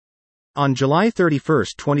On July 31,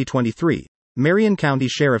 2023, Marion County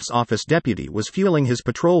Sheriff's Office deputy was fueling his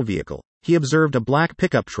patrol vehicle. He observed a black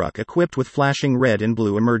pickup truck equipped with flashing red and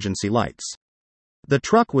blue emergency lights. The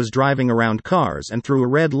truck was driving around cars and through a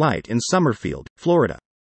red light in Summerfield, Florida.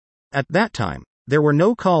 At that time, there were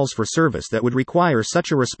no calls for service that would require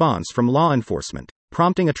such a response from law enforcement,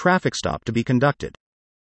 prompting a traffic stop to be conducted.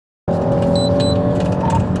 I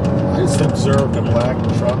just observed a black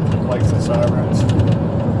truck with lights and sirens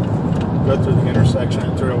go through the intersection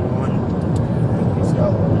at 301. He's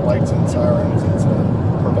got lights and sirens. It's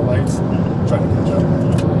purple lights. Trying to catch up.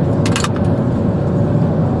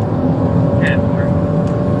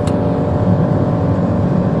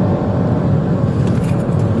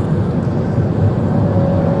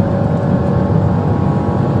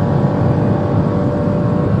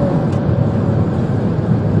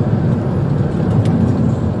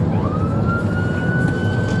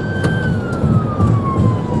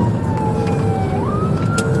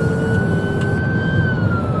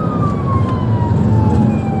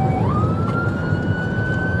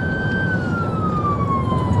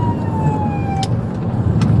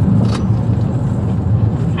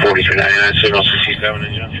 Signal 67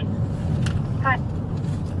 in junction. Hi.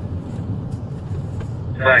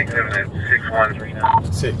 Flight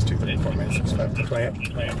 76139. 623 formation. Clamp.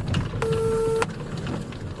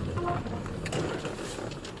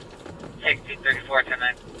 1634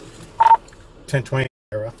 10-9. 1020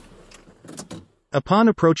 era. Upon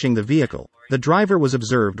approaching the vehicle, the driver was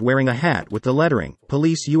observed wearing a hat with the lettering,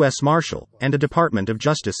 Police U.S. Marshal, and a Department of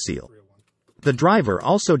Justice seal. The driver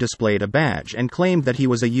also displayed a badge and claimed that he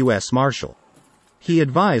was a U.S. Marshal. He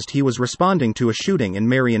advised he was responding to a shooting in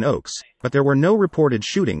Marion Oaks, but there were no reported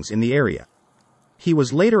shootings in the area. He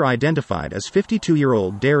was later identified as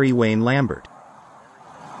 52-year-old Derry Wayne Lambert.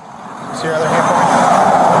 See your other hand point?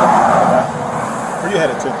 Where are you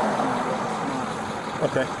headed to?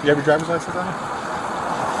 Okay. You have your driver's license on you?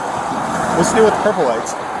 What's new with the purple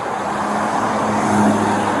lights?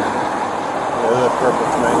 Yeah, they look purple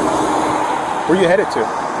to me. Where are you headed to?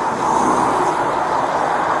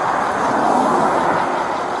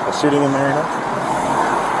 A shooting in Marion Oaks?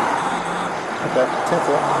 Okay, 10th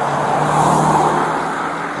floor.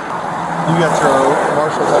 You got your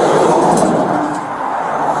Marshal?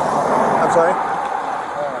 I'm sorry?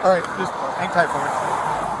 Alright, just hang tight for me.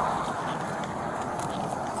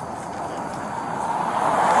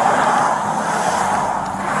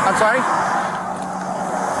 I'm sorry?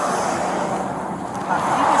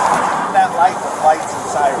 That light with lights and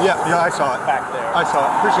sirens. Yeah, I saw it. Back there. I saw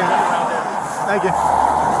it. Appreciate it. Thank you.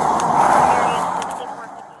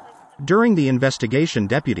 During the investigation,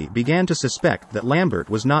 deputy began to suspect that Lambert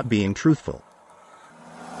was not being truthful.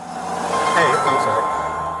 Hey, I'm sorry.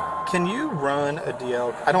 Can you run a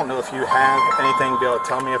DL? I don't know if you have anything to be able to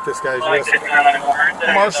tell me if this guy's US.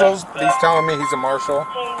 Marshals, he's telling me he's a marshal.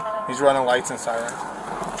 He's running lights and sirens.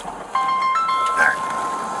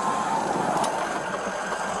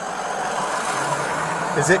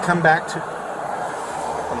 Does it come back to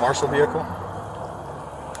a marshal vehicle?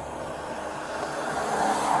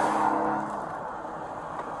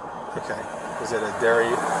 Okay. Is it a Derry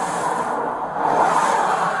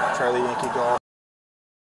Charlie Yankee Golf?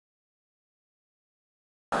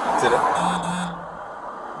 Is it a...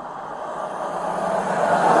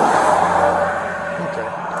 Okay.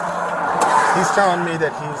 He's telling me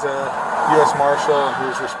that he's a U.S. Marshal and he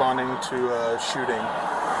was responding to a shooting.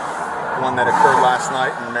 One that occurred last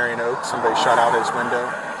night in Marion Oaks. Somebody shot out his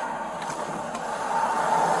window.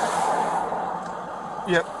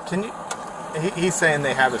 Yep. Can you? He's saying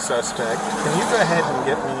they have a suspect. Can you go ahead and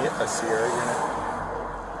get me a Sierra unit?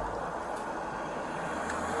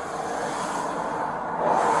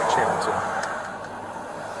 Channel 2.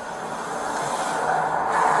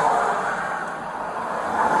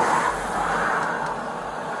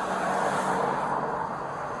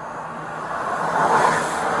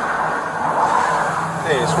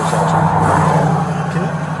 Hey, it's Marshal.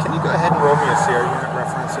 Can you go ahead and roll me a Sierra unit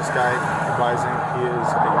reference? This guy advising he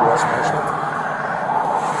is a U.S. Marshal.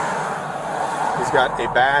 He's got a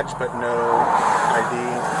badge but no ID,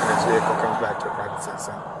 and his vehicle comes back to a private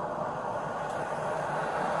citizen.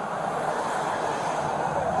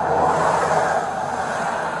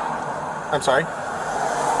 I'm sorry?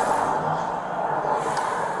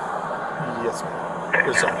 Yes, ma'am.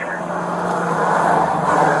 Yes, sir.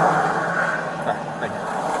 Alright, thank you.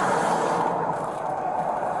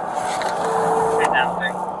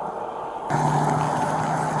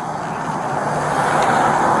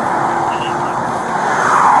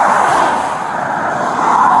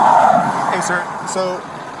 Hey, sir. So,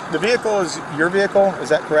 the vehicle is your vehicle, is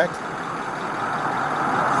that correct?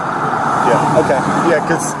 Okay, yeah,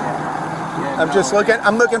 because I'm just looking.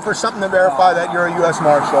 I'm looking for something to verify that you're a U.S.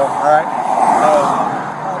 Marshal. All right.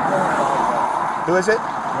 Who is it?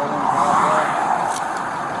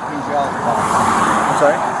 I'm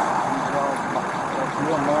sorry.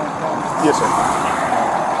 Yes, sir.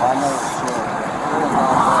 I know it's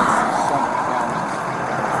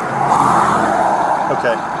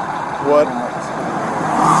Okay. What?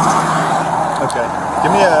 Okay.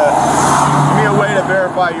 Give me a way to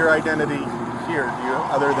verify your identity here. Do you,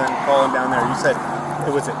 other than calling down there? You said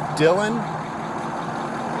it was Dylan.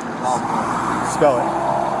 Spell it.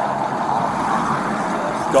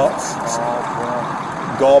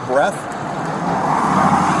 Galbraith.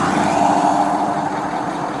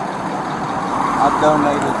 I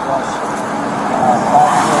donated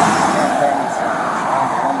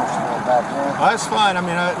That's fine. I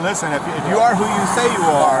mean, listen. If you are who you say you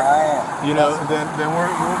are, you know, then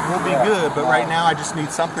we'll be good. But right now, I just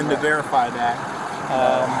need something to verify that.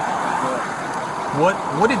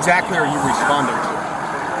 What exactly are you responding to?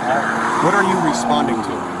 What are you responding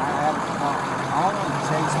to?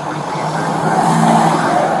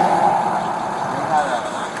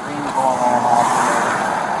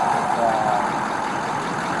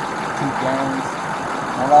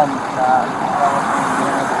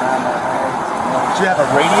 Do you have a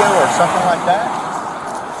radio or something like that?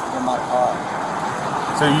 In my car.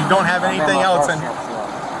 So you don't have anything else in?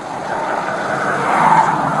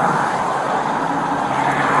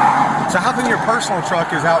 So how come your personal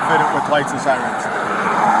truck is outfitted with lights and sirens?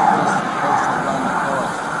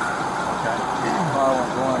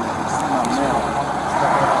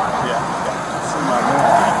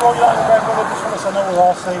 I know we're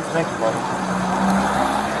all safe. Thank you, buddy.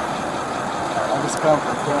 I just come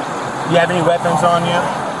from camp. You have any weapons on you?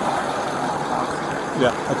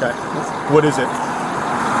 Yeah, okay. What is it?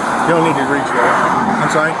 You don't need to reach there. I'm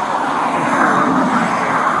sorry?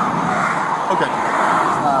 Okay.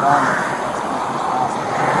 It's not on me.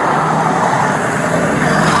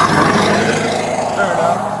 Fair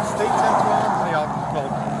enough. State 1012. Hey, I'll call.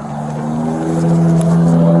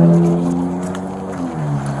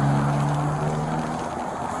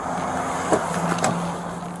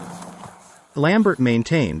 Lambert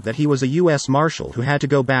maintained that he was a U.S. Marshal who had to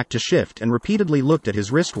go back to shift and repeatedly looked at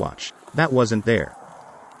his wristwatch. That wasn't there.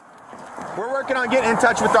 We're working on getting in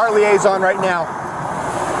touch with our liaison right now.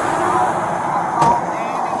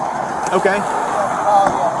 Okay.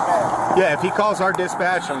 Yeah, if he calls our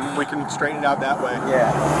dispatch, we can straighten it out that way.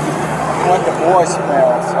 Yeah. I went to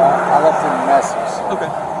voicemail, so I left him a message.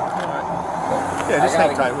 Okay. All right. Yeah, just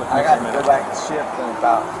hang tight with me. I got to go back to shift in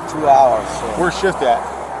about 2 hours. So. Where's shift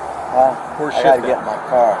at? Where's I shift got to get in my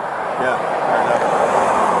car. Yeah, fair enough.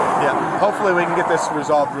 Yeah, hopefully we can get this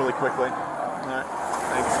resolved really quickly. All right,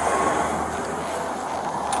 thanks.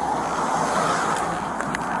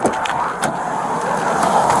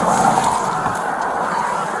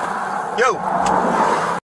 Yo!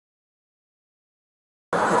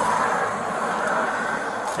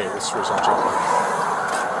 Hey, this is Rosancho.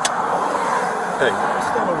 Hey.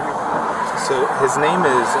 So his name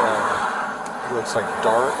is, looks like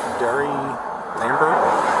Derry Lambert.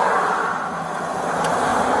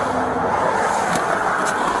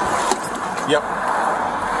 Yep.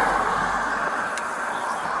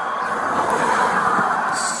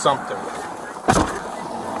 Something.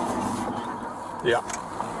 Yeah.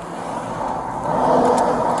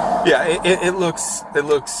 Yeah, it looks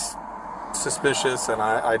suspicious, and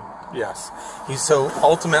yes.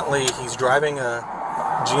 Ultimately he's driving a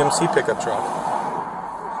GMC pickup truck.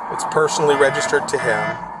 It's personally registered to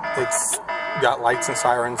him. It's got lights and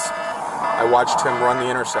sirens. I watched him run the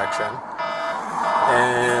intersection,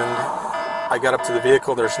 and I got up to the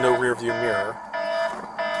vehicle. There's no rear view mirror.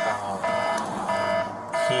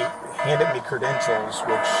 He handed me credentials,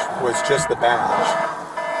 which was just the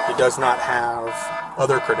badge. He does not have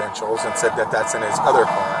other credentials, and said that that's in his other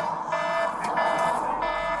car.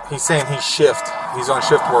 He's saying he's on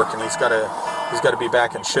shift work, and he's got to be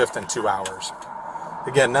back in shift in 2 hours.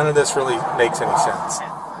 Again, none of this really makes any sense.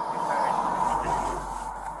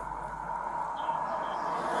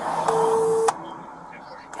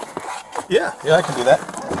 Yeah, I can do that.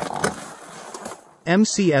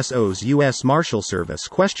 MCSO's U.S. Marshal Service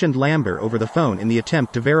questioned Lambert over the phone in the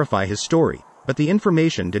attempt to verify his story, but the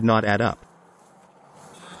information did not add up.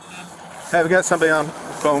 Hey, I've got somebody on the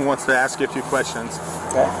phone who wants to ask you a few questions.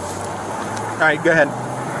 Okay. All right, go ahead.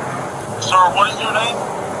 Sir, what is your name?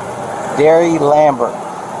 Derry Lambert.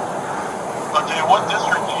 Okay, what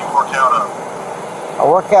district do you work out of? I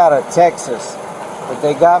work out of Texas, but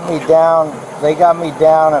they got me down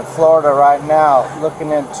in Florida right now,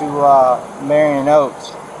 looking into Marion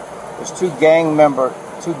Oaks. There's two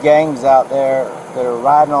gangs out there that are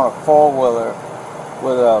riding on a four-wheeler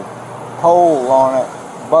with a pole on it,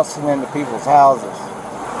 busting into people's houses.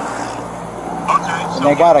 Okay. And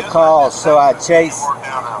they got a call, so I chased.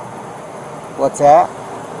 What's that?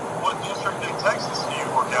 What district in Texas do you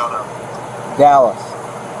work out of? Dallas.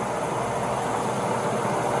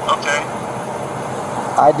 Okay.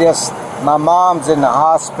 My mom's in the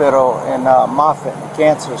hospital in Moffitt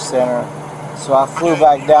Cancer Center, so I flew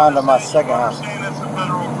back down to my second house. Understand it's a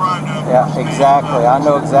federal crime now. Yeah, exactly. I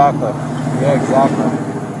know exactly. Yeah, exactly.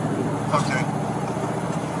 Okay.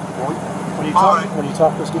 When you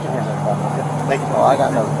talk, let's get your hands up. Okay? Thank you. Oh, I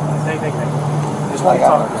got no. Thank you. Just I want to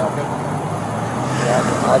got talk. no. Okay?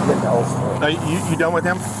 Yeah, I didn't know for it. Are you done with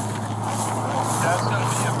him? That's going to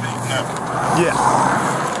be a big no. Yeah.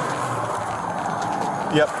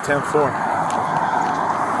 Yep, 10-4.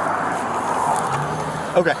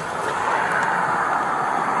 Okay.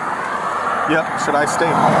 Yep, should I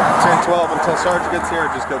stay 10-12 until Sergeant gets here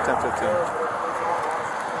or just go 10-15?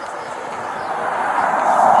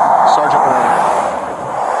 Sergeant Warren.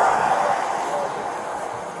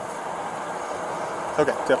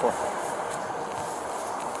 Okay, 10-4.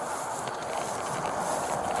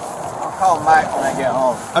 I'll call Mike when I get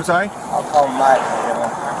home. I'm sorry? I'll call Mike when I get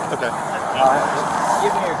home. Okay. Give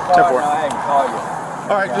me your card 10-4. and I'll have him call you.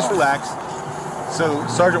 All right, just relax. So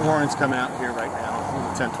Sergeant Warren's coming out here right now.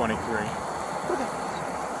 10-23.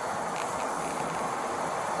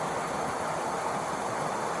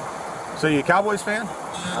 So you a Cowboys fan?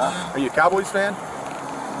 Huh? Are you a Cowboys fan? You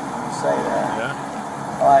say that.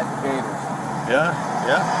 Yeah. I like the Gators. Yeah.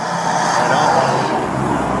 Yeah. Right on.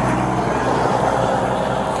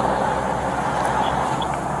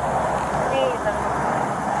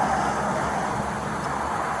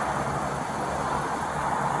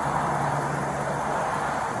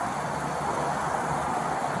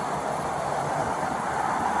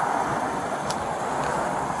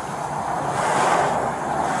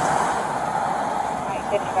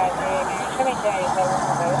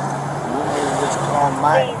 You need to just call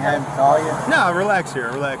Mike and have him call you. No, relax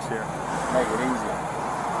here. Relax here. Make it easy.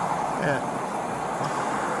 Yeah.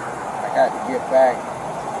 I got to get back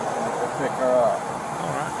and pick her up.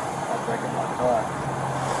 All right. I'll take in my car.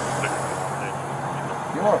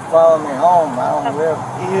 You want to follow me home? I don't live.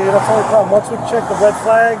 Yeah, that's the only problem. Once we check the red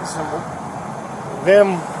flags,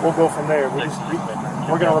 then we'll go from there.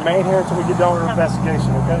 We're going to remain here until we get done with our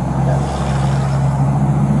investigation, okay?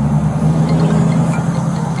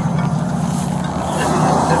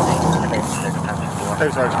 Hey,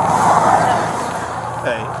 Sergeant.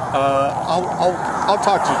 Hey, I'll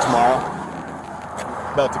talk to you tomorrow.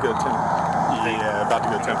 About to go 10. Yeah, about to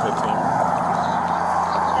go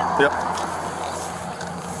 10-15. Yep.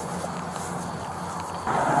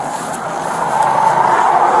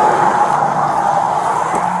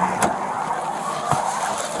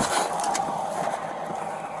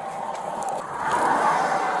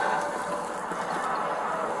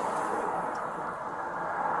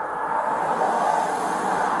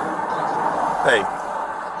 Hey.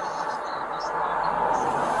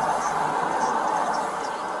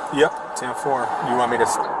 Yep, 10-4. You want me to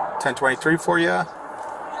 10-23 for you?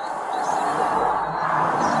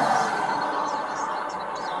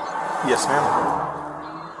 Yes, ma'am.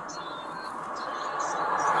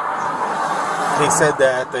 He said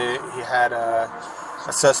that he had a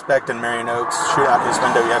suspect in Marion Oaks shoot out his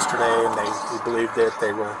window yesterday, and he believed that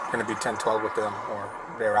they were going to be 10-12 with them, or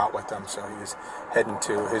they were out with them, so he was heading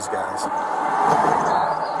to his guys.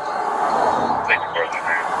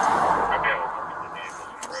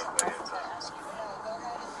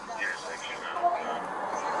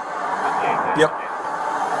 Yep.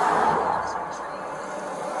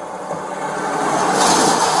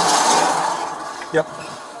 Yep.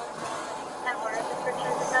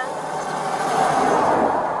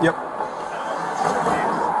 Yep.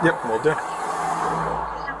 Yep, we'll do.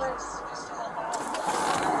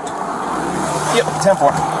 Yep,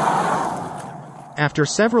 10-4. After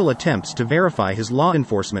several attempts to verify his law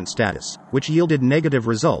enforcement status, which yielded negative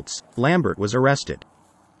results, Lambert was arrested.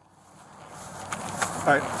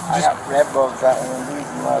 Alright, I got red bugs out in weeds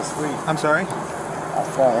last week. I'm sorry? I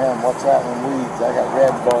found him. What's that in weeds? I got red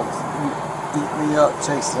bugs. Eat me up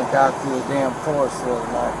chasing a guy through the damn forest the other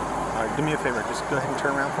night. Alright, do me a favor. Just go ahead and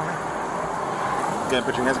turn around for me. Yeah,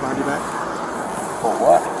 put your hands behind your back. For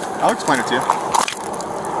what? I'll explain it to you.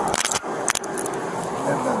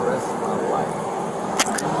 I've been the rest of my life.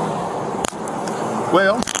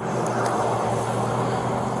 Well,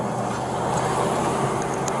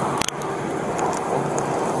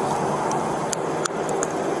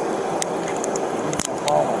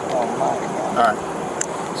 alright.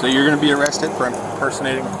 So you're going to be arrested for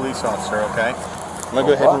impersonating a police officer, okay? I'm going to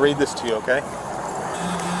go ahead and read this to you, okay?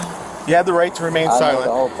 You have the right to remain silent.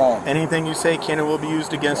 The whole thing. Anything you say can and will be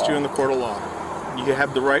used against you in the court of law. You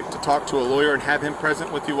have the right to talk to a lawyer and have him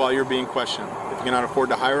present with you while you're being questioned. If you cannot afford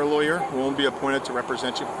to hire a lawyer, he will be appointed to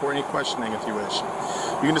represent you before any questioning if you wish.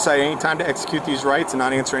 You can decide any time to execute these rights and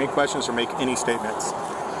not answer any questions or make any statements.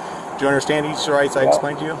 Do you understand each rights I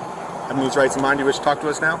explained to you? Having these rights in mind, do you wish to talk to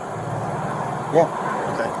us now? Yeah.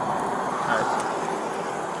 Okay. All right.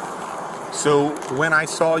 So when I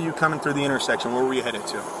saw you coming through the intersection, where were you headed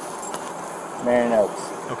to? Marion Oaks.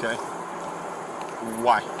 Okay.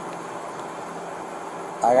 Why?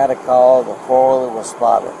 I got a call. The four-wheeler was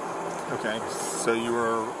spotted. Okay. So you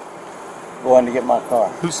were going to get my car.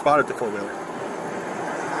 Who spotted the four-wheeler?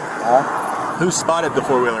 Huh? Who spotted the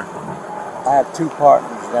four-wheeler? I have two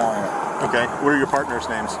partners down here. Okay. What are your partners'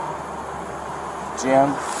 names?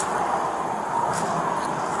 Jim.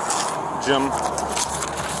 Jim.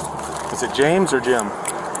 Is it James or Jim?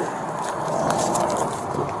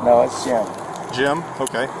 No, it's Jim. Jim?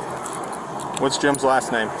 Okay. What's Jim's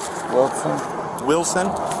last name? Wilson. Wilson?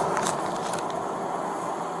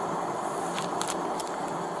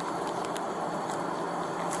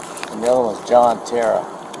 And the other one's John Terra.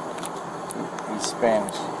 He's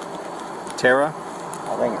Spanish. Terra?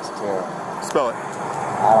 I think it's Terra. Spell it. I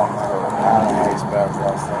don't know how he spells his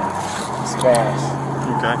last name. Spanish.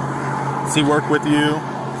 Okay. Does he work with you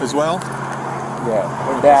as well? Yeah,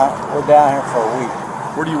 we're down here for a week.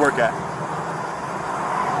 Where do you work at?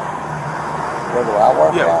 Where do I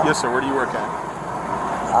work at? Yes, sir. Where do you work at?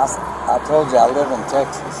 I told you I live in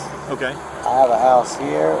Texas. Okay. I have a house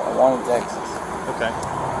here and one in Texas. Okay.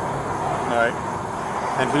 All right.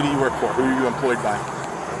 And who do you work for? Who are you employed by?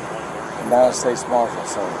 United States Marshal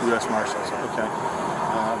Service. U.S. Marshals. Okay.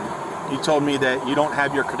 You told me that you don't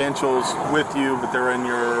have your credentials with you, but they're in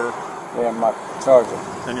your... They're in my Charger.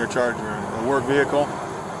 In your Charger. A work vehicle?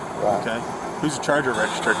 Right. Okay. Who's the Charger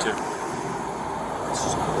registered to?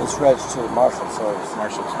 It's registered to the Marshal Service.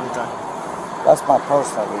 Marshals. Okay. That's my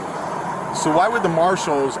personal vehicle. So why would the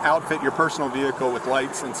Marshals outfit your personal vehicle with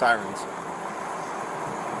lights and sirens?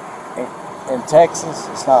 In Texas,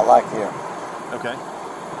 it's not like here. Okay.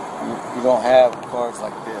 You don't have cars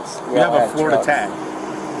like this. We have a Florida tag.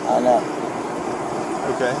 I know.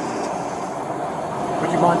 Okay.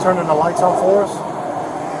 Would you mind turning the lights on for us?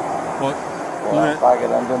 Well, if I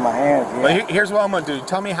could undo my hands, yeah. Well, here's what I'm going to do.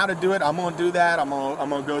 Tell me how to do it. I'm going to do that. I'm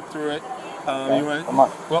going to go through it. Okay. You want? Come on.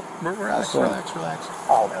 Well, relax.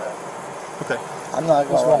 Oh, man. Okay. I'm not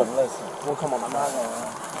going to listen. We'll come on. I'm not going to.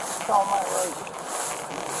 It's on my road.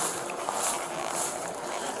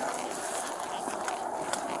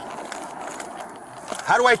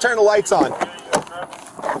 How do I turn the lights on? No.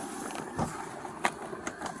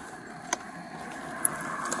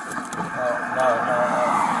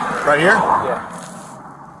 Right here? Yeah.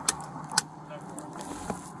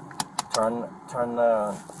 Turn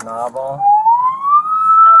the knob on.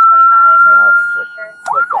 Now flick it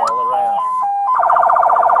all around.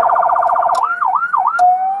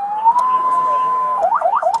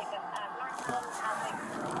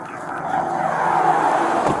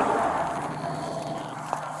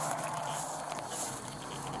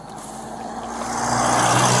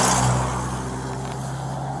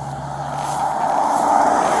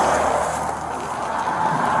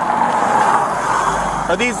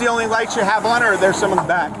 Are these the only lights you have on, or are there some in the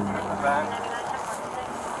back? I'm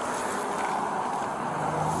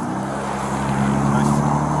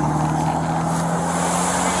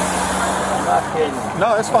not kidding.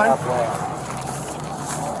 No, that's fine. I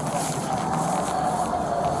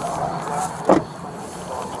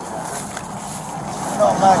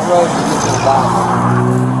don't like roads that get to the bottom.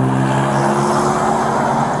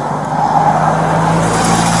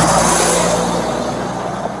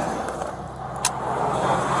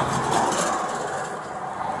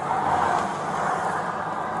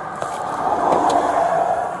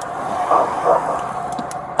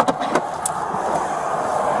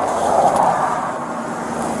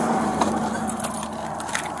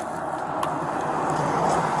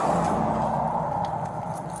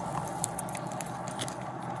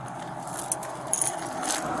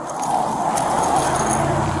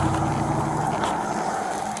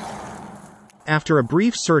 After a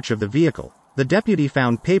brief search of the vehicle, the deputy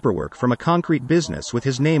found paperwork from a concrete business with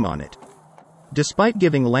his name on it. Despite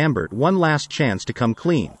giving Lambert one last chance to come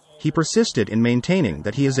clean, he persisted in maintaining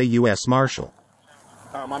that he is a U.S. Marshal.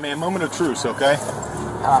 My man, moment of truce, okay?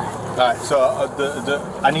 All right. So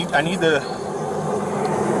I need the.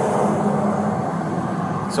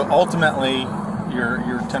 So ultimately,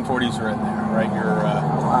 your 1040s are in there, right?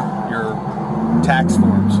 Your tax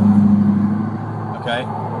forms. Okay?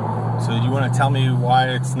 So you want to tell me why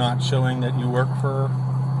it's not showing that you work for...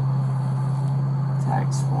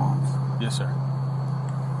 Tax forms. Yes, sir.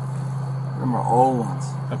 Them are old ones.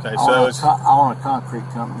 Okay, I so it's... I own a concrete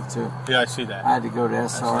company too. Yeah, I see that. I had to go to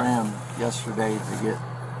SRM yesterday to get...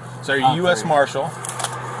 So you're U.S. Marshal.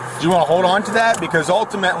 Do you want to hold on to that? Because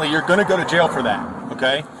ultimately you're going to go to jail for that.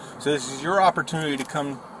 Okay? So this is your opportunity to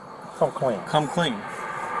come clean. Come clean.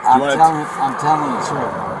 I'm telling you the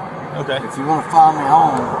truth. Okay. If you want to follow me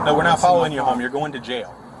home... No, we're not following you home. You're going to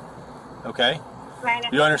jail. Okay?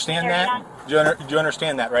 You understand that? Do you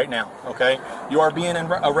understand that right now? Okay? You are being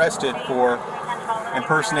arrested for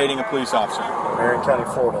impersonating a police officer. Marion County,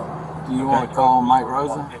 Florida. Do you want to call Mike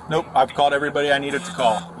Rosa? Nope. I've called everybody I needed to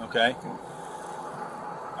call. Okay?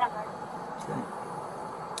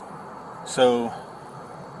 So...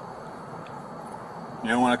 You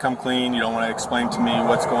don't want to come clean. You don't want to explain to me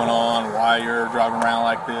what's going on, why you're driving around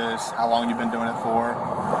like this, how long you've been doing it for.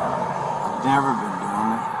 I've never been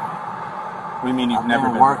doing it. What do you mean you've never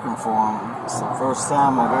been working for them? It's the first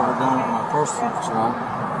time I've ever done it in my personal truck.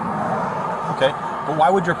 Okay, but why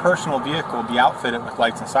would your personal vehicle be outfitted with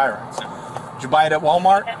lights and sirens? Did you buy it at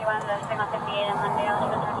Walmart? At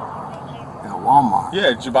Walmart?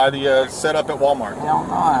 Yeah, did you buy the setup at Walmart? Hell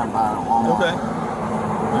no, I didn't buy it at Walmart. Okay.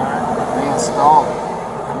 All right. They installed it.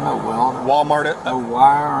 No welder. Walmart it? No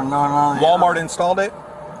wire or none of that. Walmart installed it?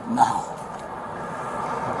 No.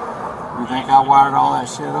 You think I wired all that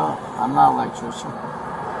shit up? I'm not an electrician.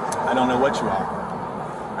 I don't know what you are.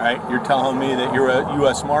 All right, you're telling me that you're a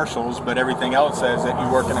U.S. Marshals, but everything else says that you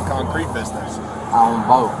work in a concrete business. I own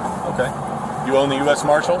both. Okay. You own the U.S.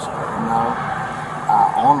 Marshals? No.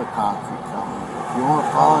 I own a concrete company. If you want to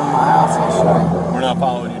follow in my house, I'll show you. We're not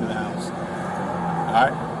following you to the house. All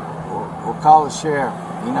right. We'll call the sheriff.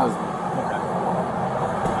 He knows me. Okay.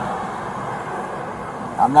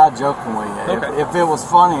 I'm not joking with you. Okay. If it was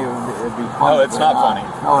funny, it'd be funny. No, it's not funny.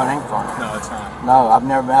 No, it ain't funny. No, it's not. No, I've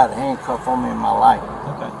never had a handcuff on me in my life.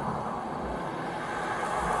 Okay.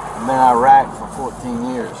 I've been in Iraq for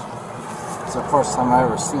 14 years. It's the first time I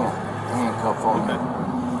ever seen a handcuff on me.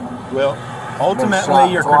 Well,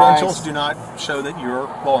 ultimately, your credentials do not show that you're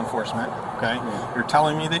law enforcement. Okay, yeah. You're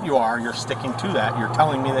telling me that you are. You're sticking to that. You're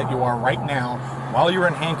telling me that you are right now, while you're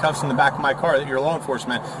in handcuffs in the back of my car, that you're law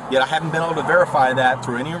enforcement. Yet I haven't been able to verify that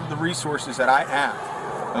through any of the resources that I have.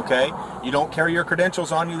 Okay, you don't carry your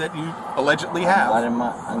credentials on you that you allegedly have. I'm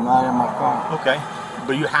not in my car. Okay,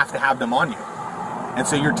 but you have to have them on you. And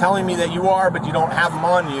so you're telling me that you are, but you don't have them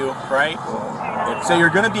on you, right? So you're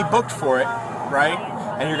going to be booked for it, right?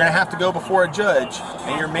 And you're going to have to go before a judge,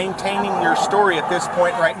 and you're maintaining your story at this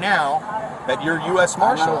point right now that you're U.S.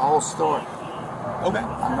 Marshal. I know the whole story. Okay.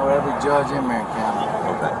 I know every judge in Marion County.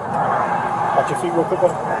 Okay. Watch your feet real quick,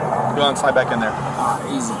 buddy. Go on, slide back in there.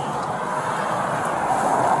 Easy.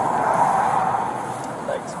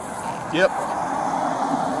 Thanks. Yep.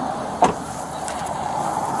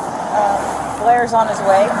 Blair's on his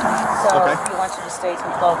way, so Okay. he wants you to stay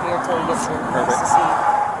from 12 here until he gets here. He wants to see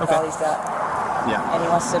all he's got. Yeah. And he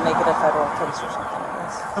wants to make it a federal case or something like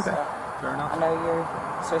this. Okay. So, Fair enough. I know you're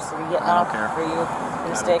supposed to be getting I don't off. care. Are you going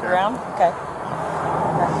to I stay don't care. around? Okay.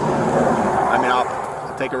 I mean, I'll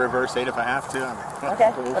take a reverse 8 if I have to. I mean,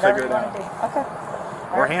 Okay. we'll Whatever figure you it want out. to do. Okay.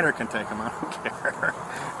 Or Hannah can take them. I don't care.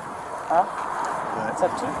 Well, But, it's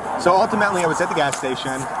up to you. so ultimately, I was at the gas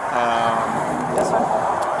station. This one?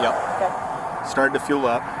 Yep. Okay. Started to fuel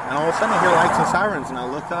up, and all of a sudden I hear lights and sirens, and I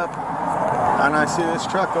look up, and I see this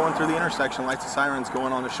truck going through the intersection, lights and sirens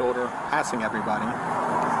going on the shoulder, passing everybody.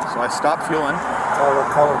 So I stopped fueling.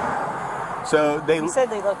 What color? So You said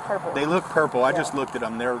they look purple. They look purple. I Yeah. just looked at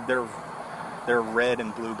them. They're red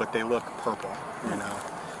and blue, but they look purple. You know,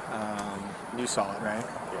 you saw it, right?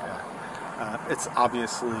 Yeah. It's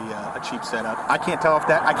obviously a cheap setup. I can't tell if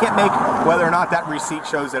that. I can't make whether or not that receipt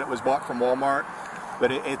shows that it was bought from Walmart,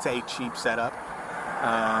 but it's a cheap setup.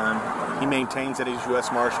 He maintains that he's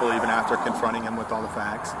U.S. Marshal even after confronting him with all the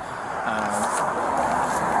facts.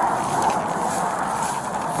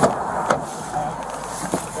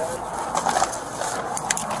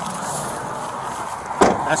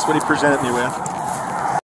 That's what he presented me with.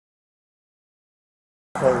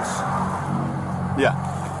 Close. Yeah.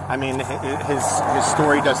 I mean, his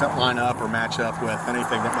story doesn't line up or match up with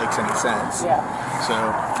anything that makes any sense. Yeah. So...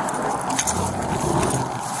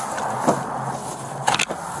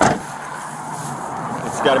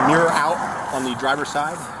 It's got a mirror out on the driver's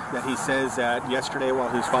side that he says that yesterday while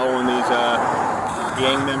he was following these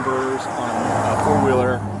gang members on a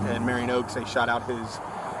four-wheeler in Marion Oaks, they shot out his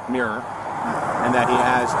mirror, and that he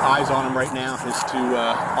has eyes on him right now, his two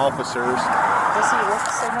officers. Does he look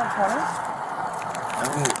the same on 20? No?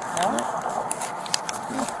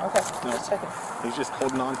 Okay, just checking. He's just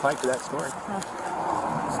holding on tight to that story.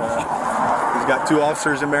 So, he's got 2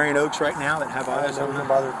 officers in Marion Oaks right now that have eyes on him.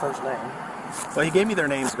 By their first name. Well, he gave me their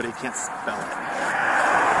names, but he can't spell it.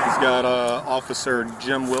 He's got Officer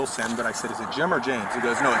Jim Wilson, but I said, is it Jim or James? He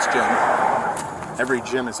goes, no, it's Jim. Every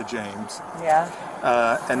Jim is a James. Yeah.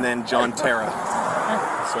 And then John Terra.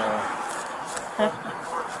 So.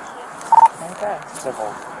 Okay.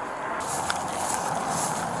 Simple.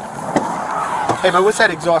 Hey, but what's that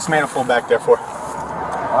exhaust manifold back there for?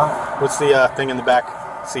 Huh? What's the thing in the back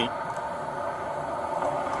seat?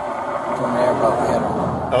 It's an airboat header.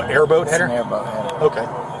 Oh, airboat header? It's an airboat header. Okay.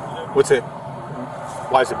 What's it?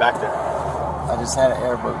 Why is it back there? I just had an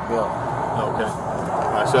airboat built. Okay.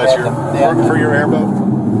 So that's your work for your airboat?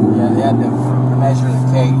 Yeah, they had to measure the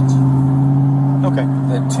cage. Okay.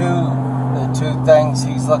 The two things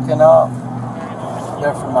he's looking up,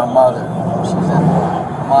 they're for my mother. She's in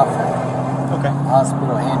Moffett Okay.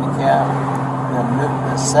 Hospital handicap.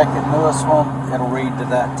 The second newest one, it'll read to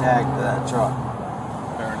that tag to that truck.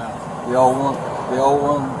 Fair enough. The old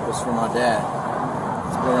one was for my dad.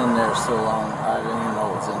 It's been in there so long, I didn't even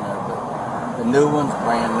know it was in there. But the new one's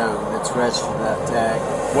brand new. It's registered to that tag.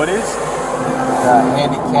 What is? The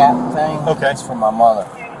handicap thing. Okay. It's for my mother.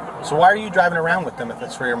 So why are you driving around with them if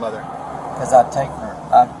it's for your mother? Because I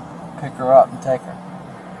pick her up and take her.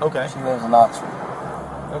 Okay. She lives in Oxford.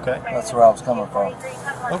 Okay. That's where I was coming from.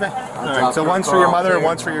 Okay. All right. So one's for your mother and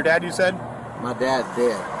one's for your dad, you said? My dad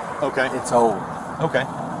did. Okay. It's old. Okay.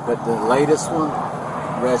 But the latest one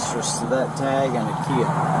registers to that tag and a Kia.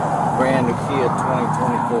 Brand new Kia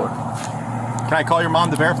 2024. Can I call your mom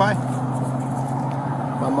to verify?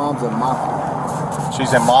 My mom's in Moffett.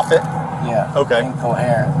 She's in Moffett? Yeah. Okay.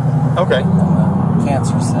 Incoherent. Okay. In the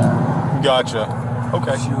cancer center. Gotcha.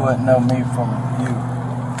 Okay. She wouldn't know me from you.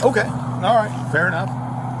 Okay. All right. Fair enough.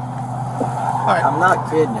 All right. I'm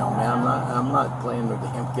not kidding you, man. I'm not playing the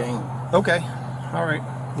damn game. Okay. All right.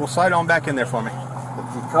 Well, slide on back in there for me.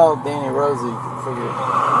 If you call Danny Rosa, you can figure it.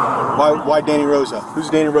 Why Danny Rosa? Who's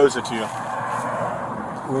Danny Rosa to you?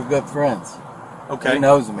 We're good friends. Okay. He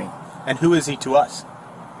knows me. And who is he to us?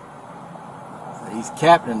 He's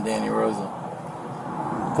Captain Danny Rosa.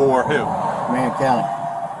 For who? Marion County.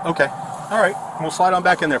 Okay. All right. We'll slide on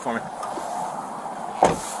back in there for me.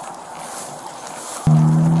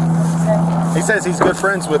 He says he's good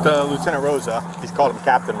friends with Lieutenant Rosa. He's called him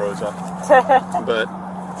Captain Rosa. But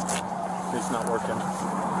he's not working.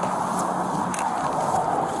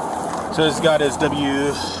 So he's got his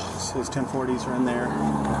his 1040s are in there.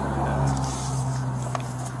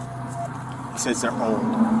 He says they're old.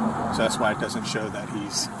 So that's why it doesn't show that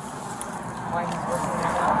he's... Why he's working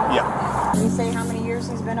that out? Yeah. Can you say how many years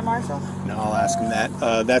he's been a marshal? No, I'll ask him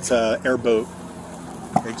that. That's a airboat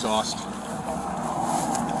exhaust.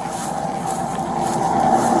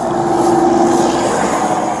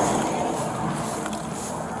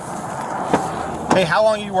 Hey, how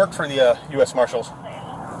long you worked for the U.S. Marshals?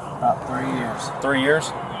 About 3 years. 3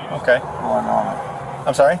 years? Okay. Going on it.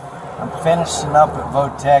 I'm sorry? I'm finishing up at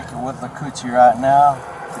Votech with Lacucci right now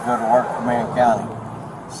to go to work for Marion County.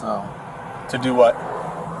 So, To do what?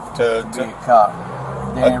 to be a cop.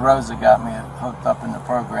 Danny Rosa got me hooked up in the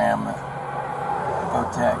program at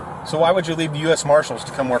Votech So why would you leave the U.S. Marshals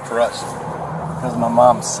to come work for us? because my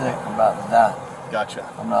mom's sick and about to die. Gotcha.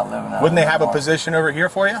 I'm not living out Wouldn't they there have a anymore. position over here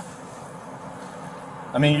for you?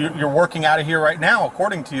 I mean, you're working out of here right now,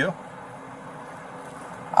 according to you.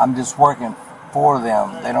 I'm just working for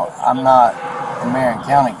them. They don't. I'm not a Marion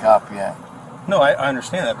County cop yet. No, I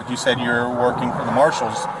understand that, but you said you're working for the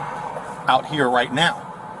Marshals out here right now.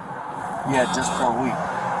 Yeah, just for a week.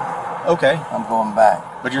 Okay, I'm going back.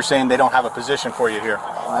 but you're saying they don't have a position for you here.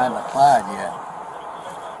 I hadn't applied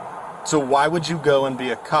yet. So why would you go and be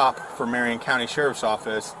a cop for Marion County Sheriff's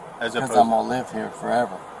Office as Because opposed? I'm gonna live here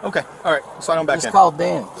forever. Okay, all right, slide on back Just in. call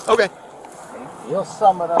Danny. Okay. He'll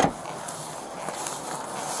sum it up.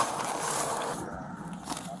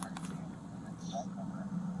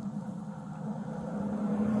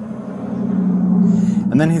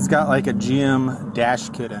 And then he's got like a GM dash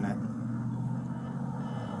kit in it.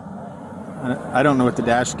 I don't know what the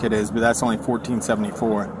dash kit is, but that's only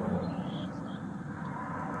 $14.74.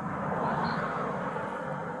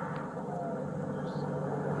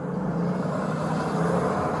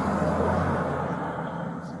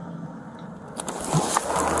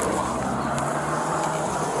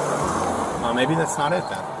 Maybe that's not it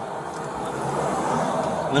then.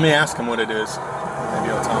 Let me ask him what it is. Maybe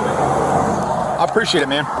he'll tell me. I appreciate it,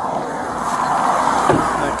 man.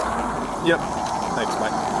 Thanks. Yep. Thanks,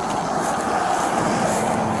 Mike.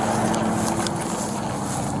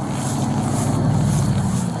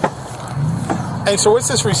 Hey, so what's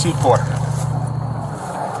this receipt for? I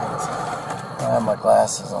have my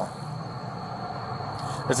glasses on.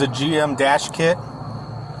 It's a GM dash kit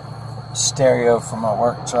Stereo for my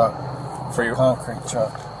work truck. for your Concrete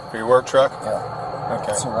truck. for your work truck. Yeah.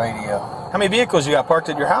 Okay. It's a radio. How many vehicles you got parked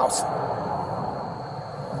at your house?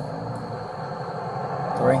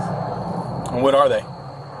 3. And what are they?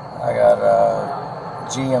 I got a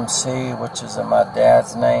GMC, which is in my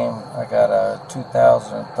dad's name. I got a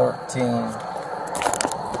 2013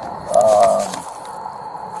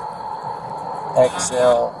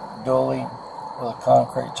 XL dually with a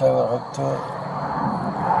concrete trailer hooked to it.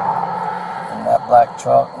 And that black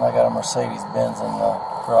truck, and I got a Mercedes Benz in the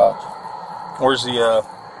garage. Where's the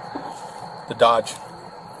Dodge?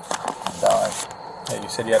 Dodge. Yeah, you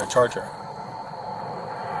said you had a Charger.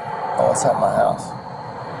 Oh, it's at my house.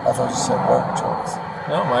 I thought you said work trucks.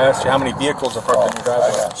 No, I asked you how many vehicles are parked in your I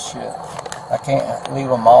driveway. got shit. I can't leave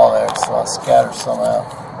them all there, so I scatter some out.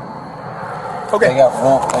 Okay. They got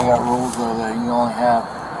rules over there. You only have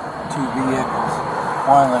 2 vehicles.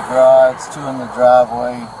 1 in the garage, 2 in the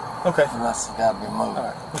driveway. Okay. The rest has got to be moved. All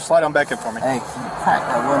right. Well, slide on back in for me. Hey, can you crack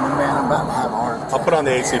that window, man? I'm about to have a heart attack. I'll put on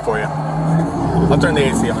the AC for you. I'll turn the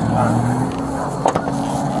AC on.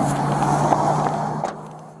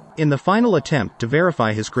 In the final attempt to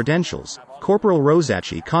verify his credentials, Corporal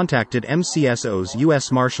Rosacci contacted MCSO's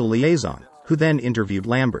U.S. Marshal liaison, who then interviewed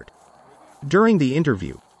Lambert. During the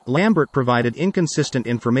interview, Lambert provided inconsistent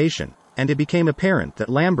information, and it became apparent that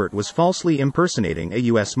Lambert was falsely impersonating a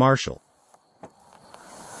U.S. Marshal.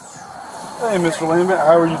 Hey, Mr. Lambert,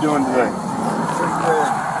 how are you doing today? Pretty good.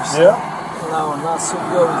 Yeah? No, not so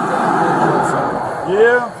good with that.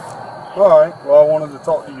 Yeah? Alright, well, I wanted to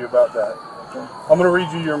talk to you about that. Okay. I'm going to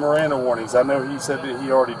read you your Miranda warnings. I know he said that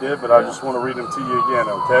he already did, but I just want to read them to you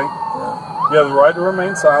again, okay? Yeah. You have the right to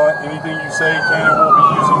remain silent. Anything you say can and will be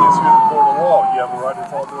used against you in a court of law. You have the right to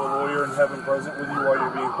talk to a lawyer and have him present with you while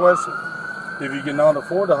you're being questioned. If you cannot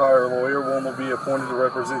afford to hire a lawyer, one will be appointed to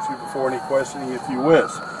represent you before any questioning if you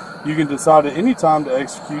wish. You can decide at any time to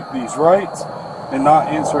execute these rights and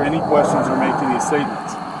not answer any questions or make any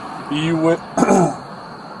statements. Do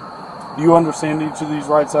you understand each of these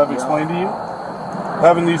rights I've explained to you?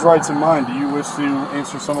 Having these rights in mind, do you wish to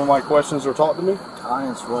answer some of my questions or talk to me? I'll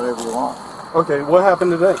answer whatever you want. Okay, what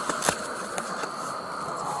happened today?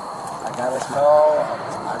 I got a call.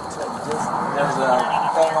 There's a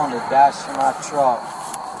thing on the dash of my truck.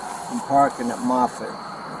 I'm parking at Moffett.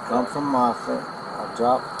 I come from Moffett. I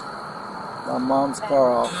drop my mom's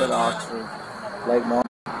car off at Oxford, Lake Mom.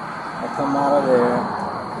 I come out of there.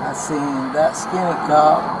 I seen that skinny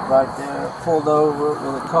cop right there pulled over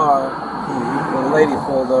with a car. The lady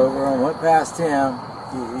pulled over and went past him.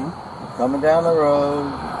 Coming down the road,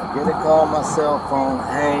 I get a call on my cell phone.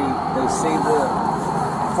 Hey, they see the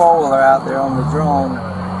four-wheeler out there on the drone.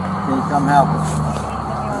 Can you come help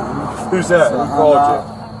us? Who's that? So Who called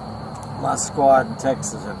you? My squad in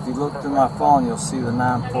Texas. If you look through my phone, you'll see the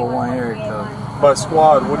 941 area code. By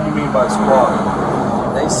squad, what do you mean by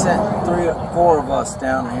squad? They sent 3 or 4 of us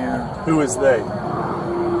down here. Who is they?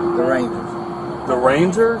 The Rangers. The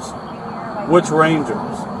Rangers? Which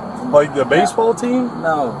Rangers? Like the baseball team?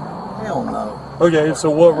 No, hell no. Okay, so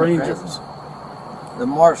what Rangers? The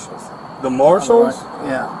Marshals. The Marshals?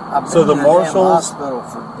 Yeah. I've been So the in Marshals- hospital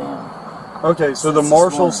for them. Okay, so the Since this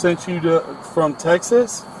Marshals morning. sent you from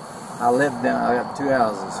Texas? I live down. I got 2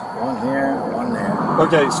 houses, one here and one there.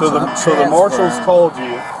 Okay, so the I'm Marshals transferring. called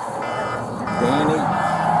you. Danny,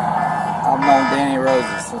 I've known Danny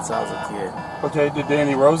Rosa since I was a kid. Okay, did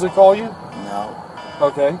Danny Rosa call you? No,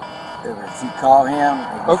 Okay, if you call him, he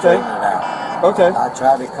can Okay. straighten it out. okay, I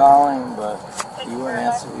tried to call him, but he wouldn't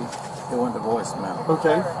answer. He went to voicemail.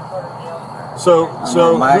 okay. So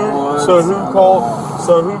Mike Woods,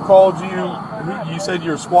 who called you? You said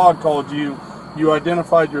your squad called you. You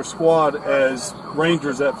identified your squad as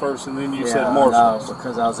Rangers at first, and then you said Marshals. No,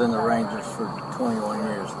 because I was in the Rangers for 21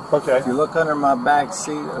 years. Okay. If you look under my back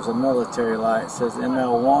seat, there's a military light. It says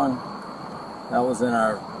ML1. That was in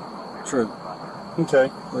our troop. Okay.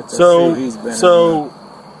 Which I So see he's been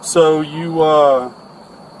you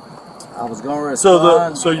I was going to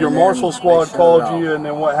respond. so your and Marshal then squad they shut called it off. you, and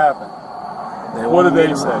then what happened? They What did wanted me they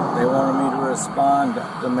to- say? They wanted me to respond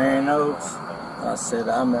to Marion Oaks. I said,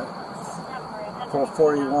 I'm at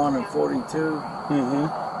 441 and 42. Mm-hmm.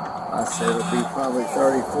 I said, it'll be probably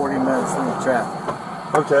 30, 40 minutes in the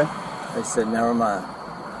traffic. Okay. They said, never mind.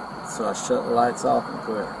 So I shut the lights off and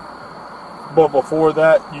quit. But before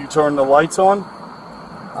that, you turned the lights on?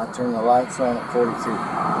 I turned the lights on at 42.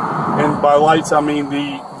 And by lights, I mean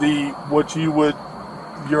the what you would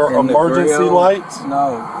your In the emergency grill, lights?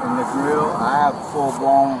 No, in the grill, I have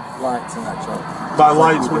full-blown lights in that truck. By Just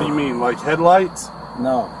lights, like what do you mean? Like headlights?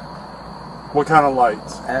 No, What kind of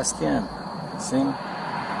lights? ask him. See him?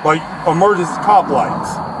 Like emergency cop lights.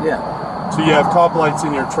 Yeah. So you have cop lights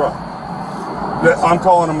in your truck. I'm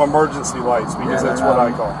calling them emergency lights because Yeah, that's they're what I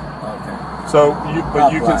not- call them. Okay. So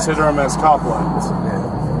Cop you lights. consider them as cop lights.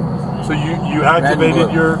 Yeah. So you activated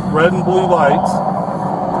blue. your red and blue lights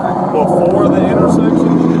before the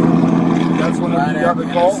intersection. That's when Right you got at the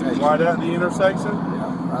the call, intersection. right at the intersection.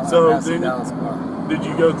 Yeah. Right So past the then- Dallas car. Did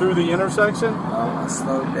you go through the intersection? I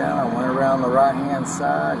slowed down. I went around the right-hand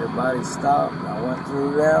side. Everybody stopped. I went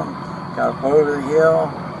through them. Got up over the hill.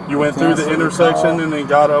 You went through the Canceled intersection call, and then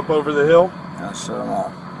got up over the hill and I shut them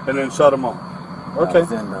off. and then shut them off. That Okay. was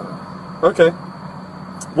the end of it. Okay.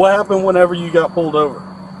 What happened whenever you got pulled over?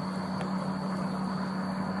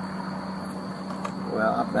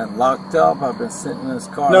 Well, I've been locked up. I've been sitting in this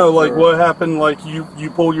car. No, like for- what happened? Like you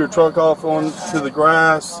pulled your truck off onto the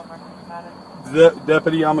grass. The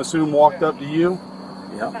deputy, I'm assuming, walked up to you.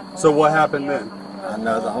 Yep. So what happened then? I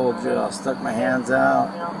know the whole drill. I stuck my hands out.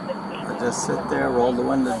 I just sit there, rolled the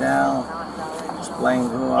window down, explained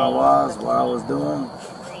who I was, what I was doing.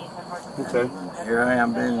 Okay. Here I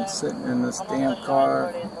am, been sitting in this damn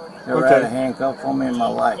car. Never Okay. had a handcuff on me in my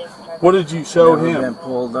life. What did you show Never him? been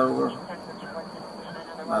pulled over.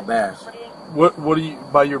 My badge. What do you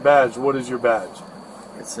by your badge? What is your badge?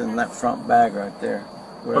 It's in that front bag right there.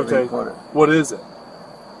 Wherever Okay. you put it. What is it?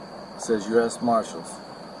 It says U.S. Marshals.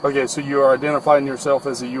 Okay, so you are identifying yourself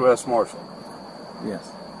as a U.S. Marshal.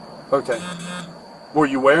 Yes. Okay. Were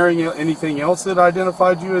you wearing anything else that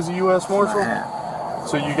identified you as a U.S. Marshal? My hat.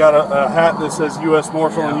 So you got a hat that says U.S.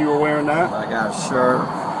 Marshal and Yeah. you were wearing that? I got a shirt,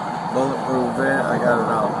 bulletproof vest. I got it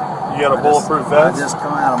all. You got a I bulletproof just, vest? I just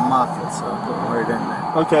come out of Moffitt, so I couldn't wear it in there.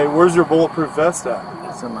 Okay, where's your bulletproof vest at?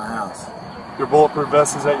 It's in my house. Your bulletproof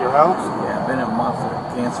vest is at your house? Yeah, I've been in Moffitt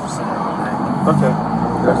Cancer Center all day. Okay.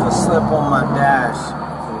 There's a slip on my dash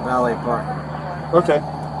for the valet parking. Okay.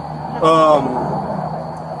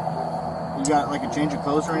 You got like a change of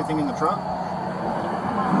clothes or anything in the truck? Okay,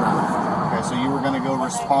 so you were going to go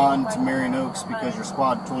respond to Marion Oaks because your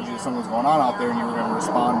squad told you that something was going on out there, and you were going to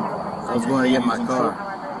respond. I was going to get my car.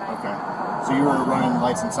 Okay, so you were running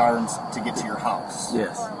lights and sirens to get to your house.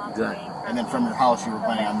 Yes, exactly. And then from your house, you were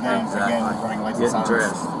planning on then Exactly. again running lights Getting and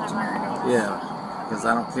sirens dressed. to Marion Oaks. Yeah, because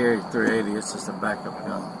I don't carry 380. It's just a backup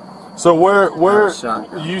gun. So where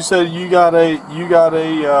Shotgun. you said you got a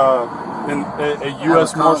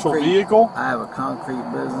U.S. Marshal vehicle? I have a concrete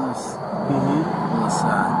business Mm-hmm. on the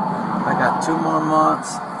side. I got 2 more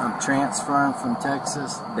months. I'm transferring from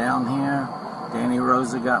Texas down here. Danny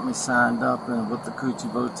Rosa got me signed up with the Coochie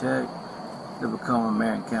Votech to become a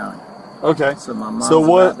Marion County. Okay. So my mom's So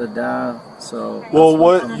what? about to die. So Well,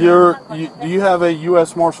 that's what I'm do you have a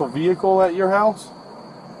U.S. Marshal vehicle at your house?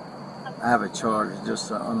 I have a Charger,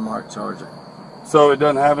 just an unmarked Charger. So it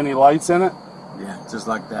doesn't have any lights in it? Yeah, just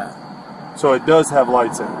like that. So it does have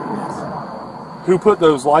lights in it. Yes. Who put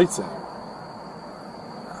those lights in?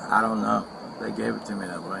 I don't know. They gave it to me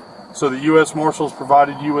that way. So the U.S. Marshals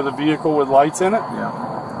provided you with a vehicle with lights in it? Yeah.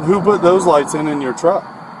 Who put those lights in your truck?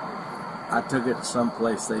 I took it to some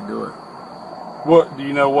place they do it. What do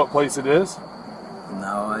you know what place it is?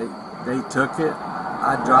 No, they took it.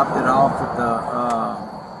 I dropped it off at the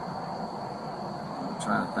I'm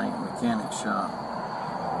trying to think, mechanic shop.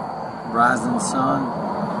 Rising Sun.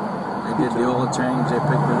 They did the oil change. They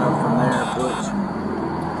picked it up from there. Butch.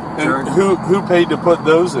 And Jersey. who paid to put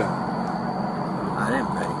those in? I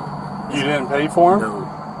didn't pay. You didn't pay for them?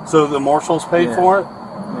 No. So the marshals paid Yeah. for it?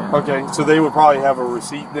 Yeah, Okay, so they would probably have a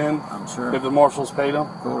receipt then I'm sure. if the marshals paid them?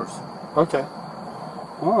 Of course. Okay.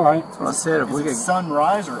 All right. So I said if Is we it could.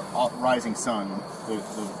 sunrise or rising sun? The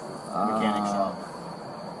mechanic shop.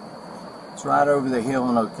 It's right over the hill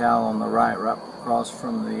in Ocala on the right across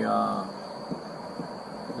from the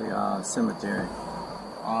cemetery.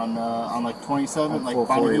 On like 27, On like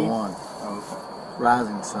 441. Oh,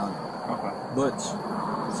 Rising Sun. okay. Butch.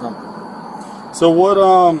 Something. So what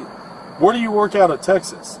where do you work out of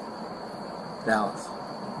Texas? Dallas.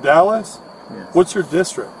 Dallas? Yes. What's your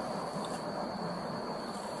district?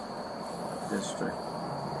 District?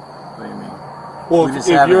 What do you mean? Well, We just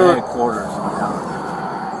if have a you're headquarters in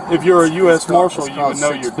Dallas. if you're a U.S. It's called- Marshal, it's you would called know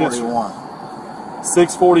your district. 641.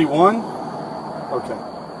 641? Okay.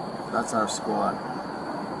 That's our squad.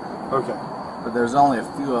 Okay. But there's only a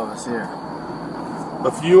few of us here.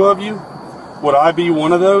 A few of you? Would I be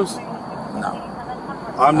one of those? No.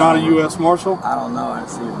 I'm not a U.S. Marshal? I don't know. I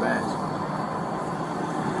didn't see your badge.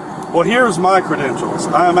 Well, here's my credentials.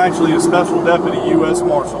 I am actually a Special Deputy U.S.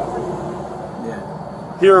 Marshal. Yeah.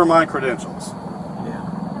 Here are my credentials.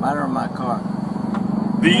 Yeah, mine are in my car.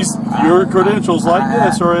 These, your credentials like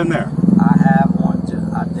this are in there. I have one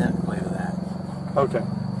just identically to that. Okay.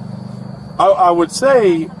 I would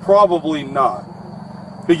say probably not.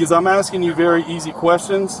 Because I'm asking you very easy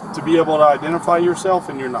questions to be able to identify yourself,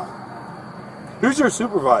 and you're not. Who's your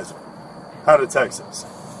supervisor out of Texas?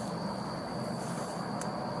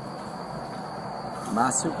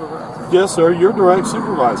 My supervisor? Yes, sir. Your direct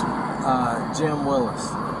supervisor. Jim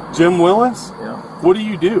Willis. Jim Willis? Yeah. What do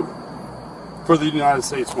you do for the United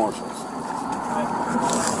States Marshals?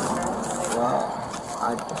 Well,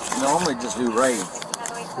 I normally just do raids.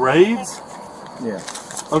 Raids? Yeah.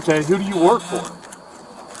 Okay, who do you work for?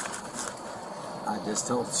 I just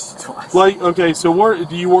told you twice. Like, okay, so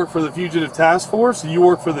do you work for the Fugitive Task Force? Do you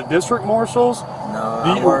work for the District Marshals? No,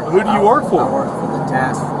 who do you work for? I work for the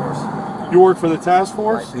task force. You work for the task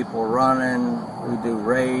force? Like people running, we do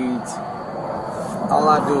raids. All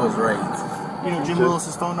I do is raids. You know Jim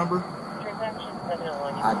Willis's phone number?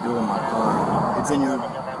 I do in my car. It's in your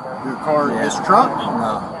car, this truck?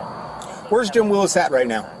 No, Where's Jim Willis at right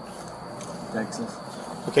now? Texas.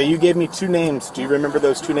 Okay, you gave me two names. Do you remember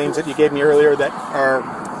those two names that you gave me earlier that are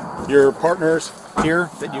your partners here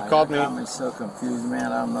that you called me? You got me so confused,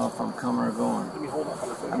 man. I don't know if I'm coming or going.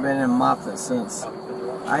 I've been in Moffett since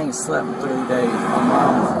I ain't slept in 3 days. My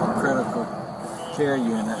mom's in a critical care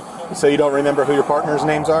unit. So you don't remember who your partners'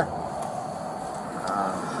 names are?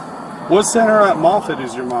 What center at Moffett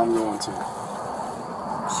is your mom going to?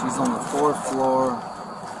 She's on the 4th floor.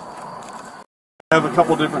 I have a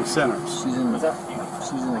couple different centers. She's in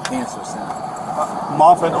the cancer center.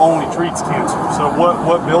 Moffett only treats cancer. So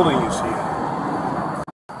what building is she in?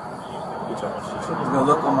 I'm gonna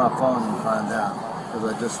look on my phone and find out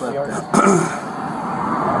because I just left that.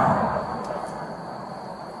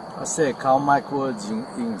 I said, call Mike Woods. You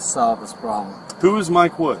can solve this problem. Who is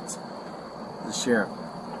Mike Woods? The sheriff.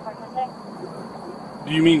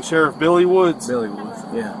 Do you mean Sheriff Billy Woods? Billy Woods.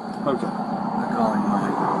 Yeah. Okay. I call him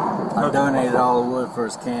Mike. I donated all the wood for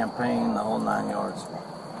his campaign, the whole 9 yards.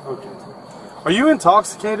 Okay. Are you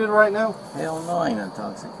intoxicated right now? Hell no, I ain't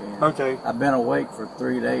intoxicated. Okay. I've been awake for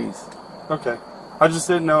 3 days. Okay. I just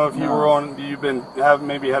didn't know if you were on.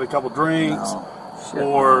 Maybe had a couple drinks,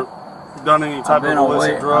 or done any type of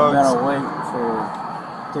illicit drugs. I've been awake for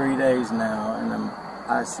 3 days now in the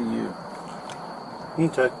ICU.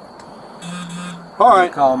 Okay. All right.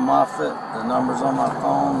 I call Moffett. The number's on my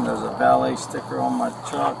phone. There's a valet sticker on my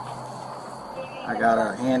truck. I got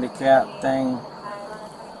a handicap thing.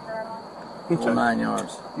 Okay. 9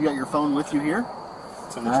 yards. You got your phone with you here?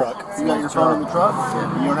 It's in the truck. You got your phone in the truck?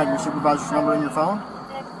 Yeah. You don't have your supervisor's number in your phone?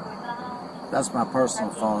 That's my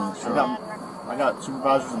personal phone in the truck. I got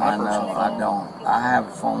supervisors in my personal phone. I don't. I have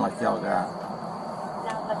a phone like y'all got.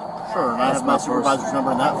 Sure, and I have my supervisor's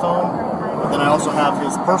number in that phone. But then I also have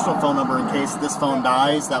his personal phone number in case this phone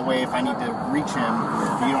dies. That way, if I need to reach him,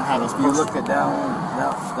 you don't have his You look at that one,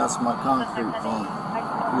 that's my concrete phone.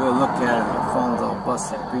 You look at it, the phone's all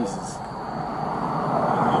busted to pieces.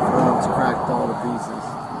 Phone's cracked all to pieces.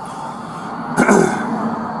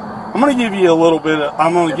 I'm gonna give you a little bit of.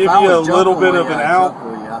 I'm gonna give you a little bit of an out.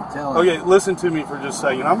 Okay, listen to me for just a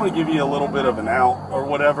second. I'm gonna give you a little bit of an out or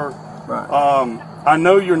whatever. Right. I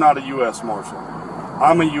know you're not a U.S. Marshal.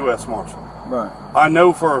 I'm a U.S. Marshal. Right. I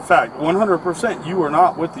know for a fact, 100%, you are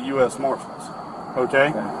not with the U.S. Marshals.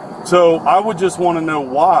 Okay? So I would just want to know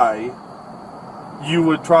why you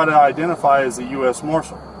would try to identify as a U.S.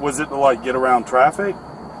 Marshal. Was it to, like, get around traffic?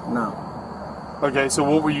 No. Okay, so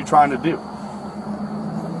what were you trying to do?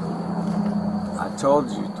 I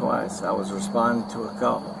told you twice I was responding to a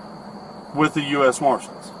call. With the U.S.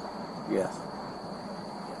 Marshals? Yes.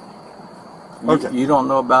 Okay. You don't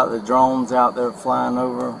know about the drones out there flying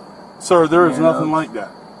over? Sir, there is nothing like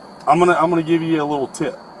that. I'm gonna give you a little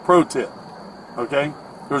tip, pro tip. Okay?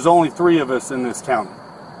 There's only 3 of us in this county.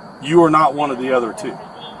 You are not one of the other 2. Okay.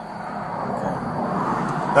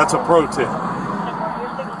 That's a pro tip.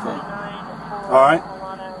 Okay. All right?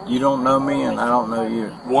 You don't know me and I don't know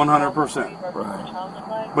you. 100%.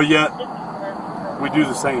 Right. But yet, we do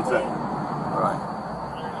the same thing. Right.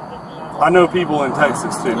 I know people in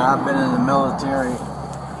Texas too. And I've been in the military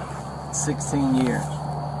 16 years.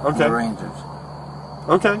 Okay. The Rangers.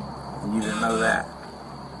 Okay. And you didn't know that?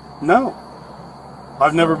 No.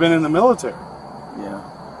 I've never been in the military. Yeah.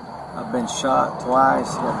 I've been shot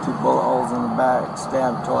twice, got 2 bullet holes in the back,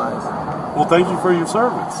 stabbed twice. Well, thank you for your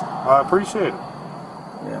service. I appreciate it.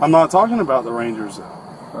 Yeah. I'm not talking about the Rangers though.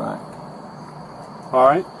 Right. All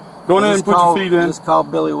right. Go ahead and put your feet in. Just call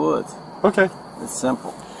Billy Woods. Okay. It's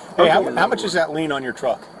simple. Hey, how much is that lien on your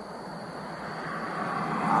truck?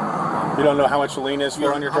 You don't know how much the lien is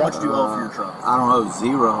for on your truck? How much do you owe for your truck? I don't know,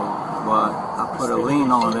 zero, but I put a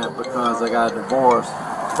lien on it because I got a divorce.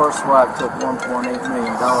 First wife took $1.8 million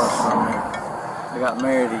from me. I got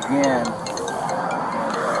married again.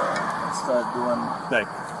 I started doing,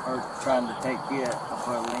 or trying to take it. I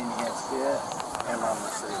put a lien against it and my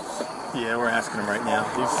Mercedes. Yeah, we're asking him right now.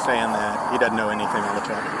 He's saying that he doesn't know anything on the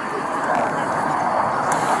truck.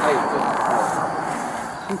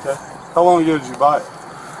 Okay. How long ago did you buy it?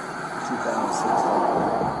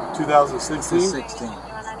 2016. 2016?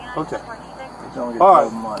 Okay. Don't get All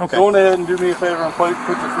right. much. Okay. Go on ahead and do me a favor and put your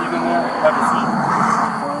feet in there. Have a seat.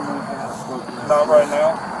 Not right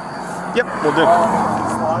now. Yep, we'll do.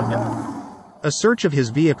 Slide down. A search of his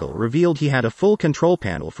vehicle revealed he had a full control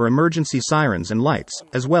panel for emergency sirens and lights,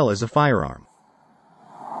 as well as a firearm.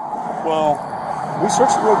 Well, we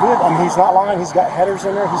searched it real good. I mean, he's not lying. He's got headers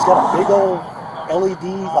in there. He's got a big old LED,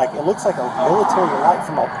 like it looks like a military light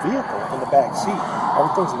from a vehicle in the back seat.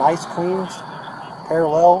 Everything's nice, clean,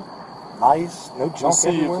 parallel, nice, no junk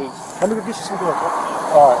everywhere. Let me go get you some good.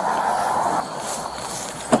 All right.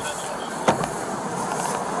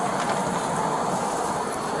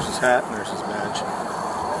 There's his hat and there's his badge.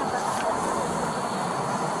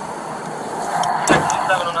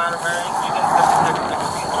 709 Marion, you can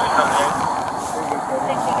 6378.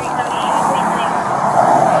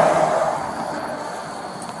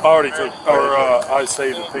 I already took, I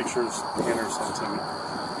saved the pictures Henry sent to me.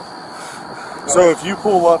 So if you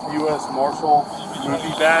pull up U.S. Marshal movie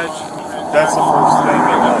badge, that's the first thing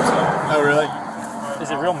that comes up. Oh, really? Is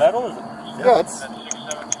it real metal? Is it? Yeah, it's.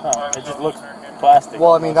 Oh, it just looks plastic.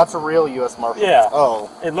 Well, I mean, that's a real U.S. Marshal. Yeah. Oh.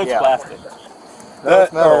 It looks yeah. plastic.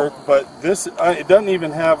 That, but this, it doesn't even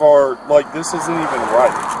have our, like, this isn't even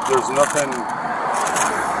right. There's nothing,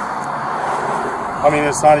 I mean,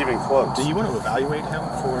 it's not even close. Do you want to evaluate him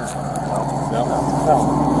for... No.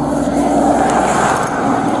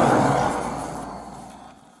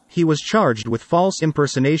 He was charged with false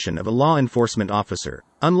impersonation of a law enforcement officer,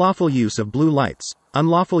 unlawful use of blue lights,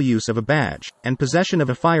 unlawful use of a badge, and possession of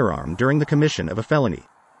a firearm during the commission of a felony.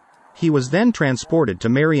 He was then transported to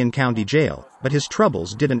Marion County Jail, but his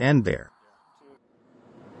troubles didn't end there.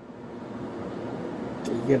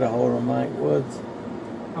 Did you get a hold of Mike Woods?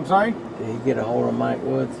 I'm sorry? Did he get a hold of Mike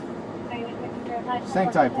Woods?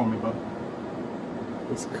 Snake type for me, bud.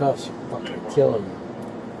 His cuffs are fucking killing me.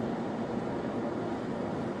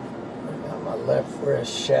 I got my left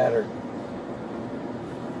wrist shattered.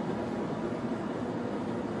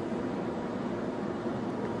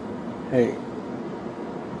 Hey.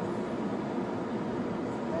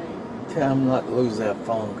 Tell him not to lose that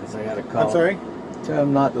phone because I got to call. I'm sorry? Tell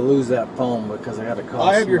him not to lose that phone because I got to call.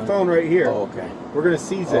 I have your phone right here. Oh, okay. We're going to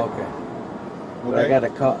seize it. Okay. But I got to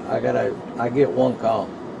call. I get one call.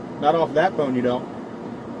 Not off that phone, you don't.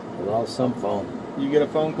 I lost some phone. You get a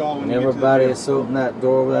phone call when And you get to everybody the has opened that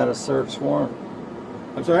door without a search warrant.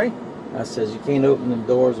 I'm sorry? I says you can't open them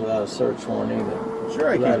doors without a search warrant either. Sure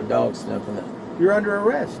I without can. a dog sniffing it. You're under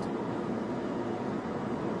arrest.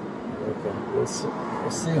 Okay. We'll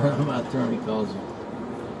see when my attorney calls you.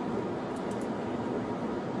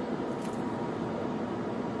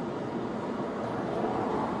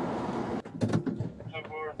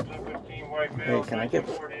 Hey, can I get...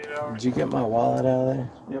 Did you get my wallet out of there?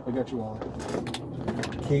 Yep, I got your wallet.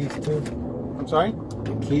 Keys too? I'm sorry?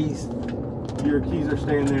 The keys? Your keys are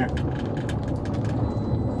staying there.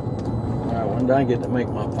 Alright, when do I get to make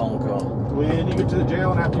my phone call? When you get to the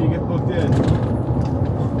jail and after you get booked in.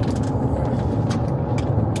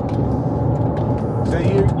 So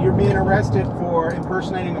you're being arrested for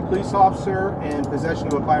impersonating a police officer and possession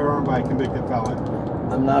of a firearm by a convicted felon.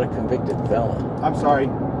 I'm not a convicted felon. I'm sorry,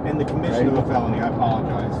 and the commission of a felony. I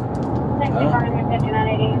apologize. I'm convicted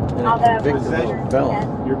of a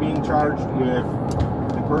felon. You're being charged with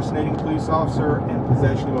impersonating a police officer and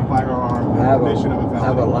possession of a firearm and commission of a felony. I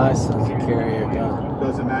have a license to carry a gun.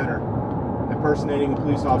 Doesn't matter. Impersonating a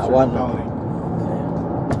police officer is a felony.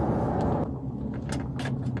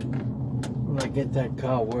 When I get that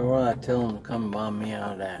call, where will I tell them to come bomb me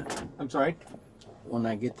out at? I'm sorry? When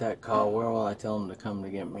I get that call, where will I tell them to come to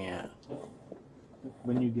get me at?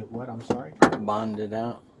 When you get what? I'm sorry? Bonded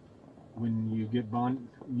out? When you get bond,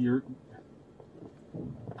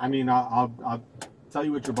 I mean, I'll tell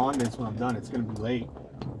you what your bond is when I'm done. It's going to be late.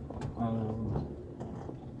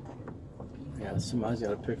 Yeah, somebody's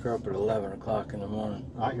got to pick her up at 11 o'clock in the morning.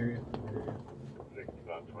 I hear you.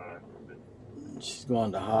 She's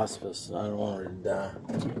going to hospice, and I don't want her to die.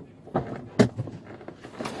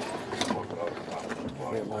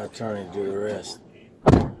 Get my attorney to do the rest.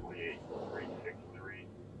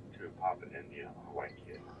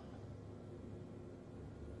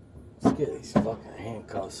 It's Get these fucking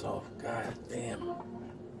handcuffs off. God damn.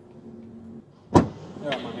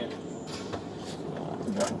 Yeah, my man.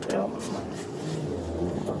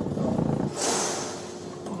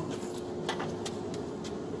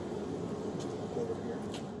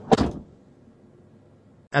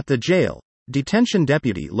 At the jail, detention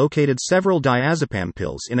deputy located several diazepam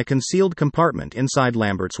pills in a concealed compartment inside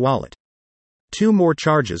Lambert's wallet. 2 more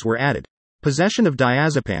charges were added: possession of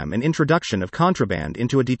diazepam and introduction of contraband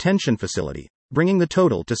into a detention facility, bringing the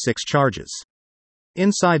total to 6 charges.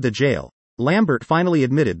 Inside the jail, Lambert finally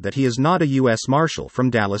admitted that he is not a U.S. Marshal from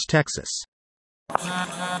Dallas, Texas.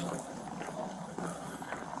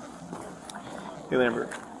 Hey, Lambert.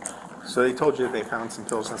 So they told you that they found some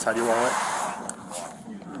pills inside your wallet?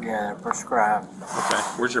 Yeah, they're prescribed. Okay.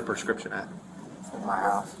 Where's your prescription at? In my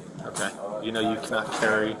house. Okay. You know you cannot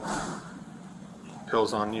carry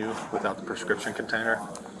pills on you without the prescription container?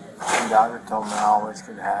 My doctor told me I always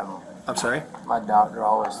could have them. I'm sorry? My doctor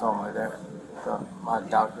always told me that my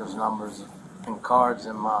doctor's numbers and cards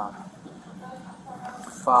in my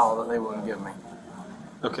file that they wouldn't give me.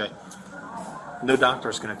 Okay. No doctor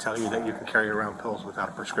is going to tell you that you can carry around pills without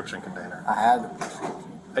a prescription container. I had the prescription.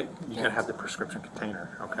 You gotta have the prescription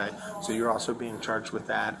container, okay? So you're also being charged with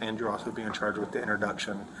that, and you're also being charged with the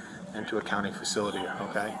introduction into a county facility,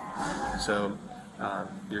 okay? So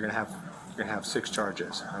you're gonna have 6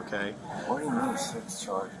 charges, okay? What do you mean 6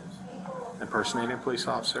 charges? Impersonating a police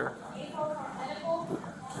officer,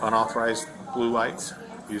 unauthorized blue lights,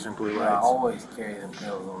 using blue lights. I always carry the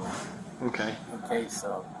pills on me. Okay. In case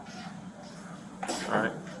of. All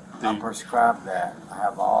right. I prescribed that. I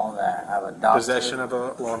have all that. I have a doctor. Possession of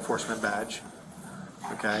a law enforcement badge.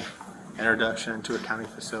 Okay. Introduction into a county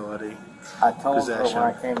facility. I told her when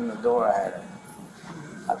I came in the door I had it.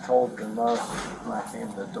 I told the nurse when I came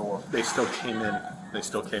to the door. They still came in. They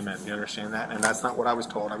still came in. You understand that? And that's not what I was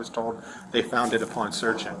told. I was told they found it upon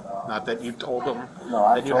searching. Not that you told them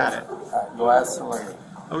that you had it. Go ask the lady.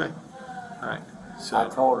 Okay. All right. So I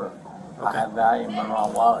told her. Okay. I have value in my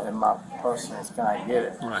wallet, in my personals. Can I get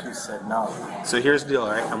it? Right. She said no. So here's the deal,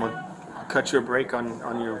 all right? I'm going to cut you a break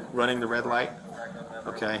on your running the red light,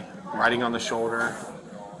 okay? Riding on the shoulder,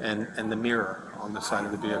 and the mirror on the side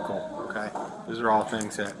of the vehicle, okay? Those are all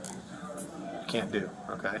things that you can't do,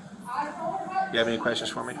 okay? You have any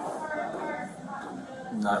questions for me?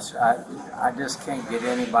 No, sir. I just can't get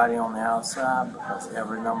anybody on the outside because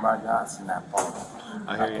every number I got's in that phone.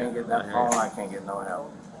 I can't get that phone, I can't get no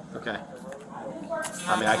help. Okay.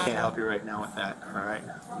 I mean, I can't help you right now with that, all right?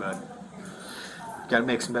 But you got to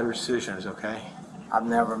make some better decisions, okay? I've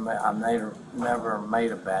never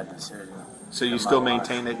made a bad decision. So you still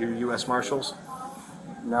maintain that you're U.S. Marshals?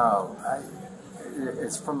 No,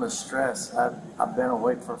 it's from the stress. I've been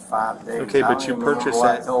awake for 5 days. Okay, but you purchased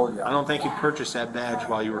that. I told you. I don't think you purchased that badge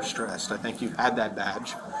while you were stressed. I think you had that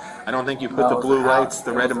badge. I don't think you put the blue lights,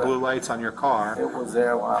 the red and blue lights on your car. It was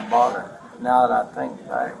there when I bought it. Now that I think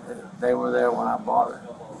back, they were there when I bought it.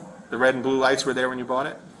 The red and blue lights were there when you bought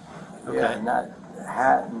it? Okay. Yeah, and that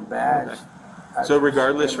hat and badge. Okay. So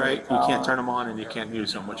regardless, right, you can't turn them on and you can't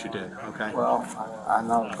use them, what you did, okay? Well, I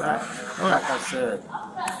know that. Like I said,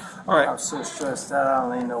 all right. I'm so stressed out, I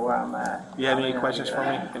don't even know where I'm at. You have any questions for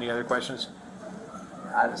me? Any other questions?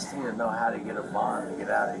 I just need to know how to get a bond to get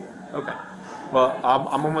out of here. Okay. Well,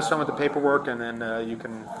 I'm almost done with the paperwork, and then you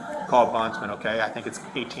can call a bondsman, okay? I think it's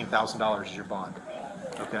 $18,000 is your bond,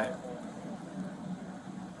 okay?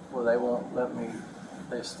 Well, they won't let me,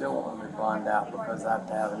 they still won't let me bond out because I have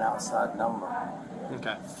to have an outside number.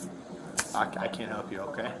 Okay. I can't help you,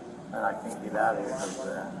 okay? And I can't get out of here because of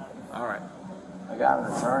that. All right. I got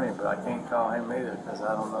an attorney, but I can't call him either because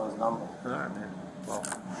I don't know his number. All right, man. Well,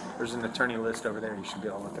 there's an attorney list over there. You should be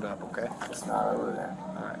able to look it up, okay? It's not over there.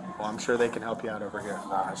 All right. Well, I'm sure they can help you out over here.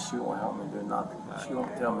 Nah, she won't help me do nothing. She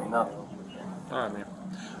won't tell me nothing. All right, man.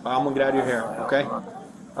 Well, I'm going to get out of your hair, okay? All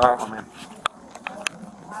right, my man.